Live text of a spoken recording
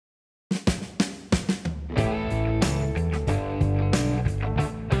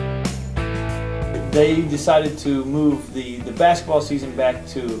they decided to move the basketball season back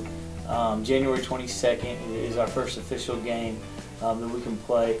to January 22nd is our first official game that we can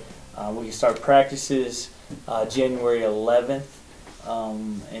play. We can start practices January 11th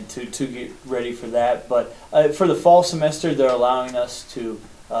and to get ready for that. But for the fall semester, they're allowing us to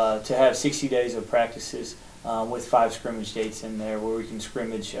have 60 days of practices with 5 scrimmage dates in there where we can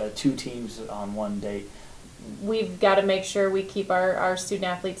scrimmage 2 teams on one date. We've got to make sure we keep our student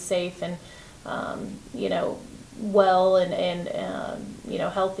athletes safe and you know, well and you know,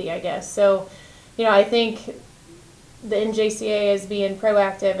 healthy, I guess. So, you know, I think the NJCAA is being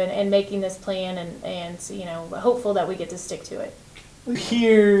proactive and making this plan and you know, hopeful that we get to stick to it.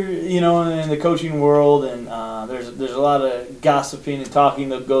 Here, you know, in the coaching world, and there's a lot of gossiping and talking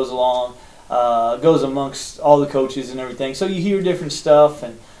that goes amongst all the coaches and everything. So you hear different stuff,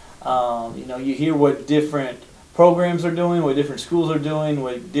 and you know, you hear what different programs are doing, what different schools are doing,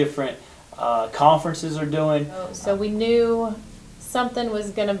 what different conferences are doing. So we knew something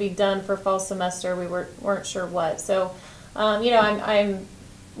was going to be done for fall semester. We weren't sure what. So, you know, I'm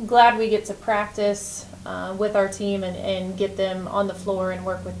glad we get to practice with our team and get them on the floor and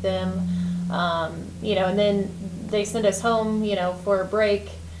work with them. You know, and then they send us home, you know, for a break,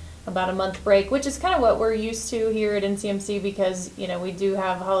 about a month break, which is kind of what we're used to here at NCMC because, you know, we do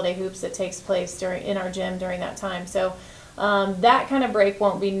have holiday hoops that takes place in our gym during that time. So that kind of break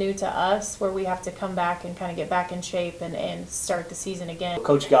won't be new to us, where we have to come back and kind of get back in shape and start the season again.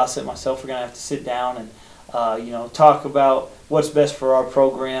 Coach Gossett and myself are going to have to sit down and you know, talk about what's best for our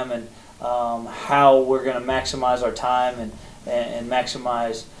program and how we're going to maximize our time and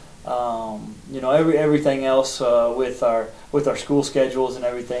maximize you know, everything else with our school schedules and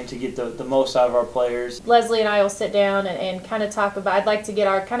everything to get the most out of our players. Leslie and I will sit down and kind of talk about. I'd like to get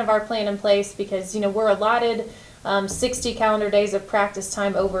our plan in place because, you know, we're allotted 60 calendar days of practice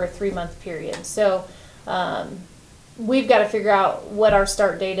time over a 3-month period. So we've got to figure out what our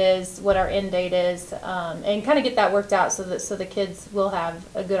start date is, what our end date is, and kind of get that worked out so the kids will have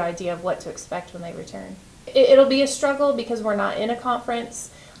a good idea of what to expect when they return. It'll be a struggle because we're not in a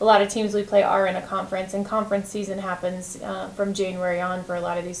conference. A lot of teams we play are in a conference, and conference season happens from January on for a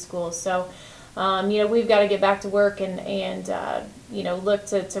lot of these schools. So, you know, we've got to get back to work and you know, look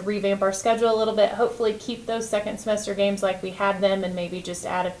to revamp our schedule a little bit. Hopefully, keep those second semester games like we had them, and maybe just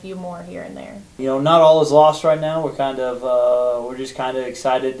add a few more here and there. You know, not all is lost right now. We're just kind of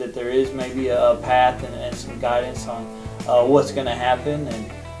excited that there is maybe a path and some guidance on what's going to happen,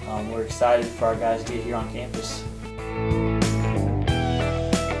 and we're excited for our guys to get here on campus.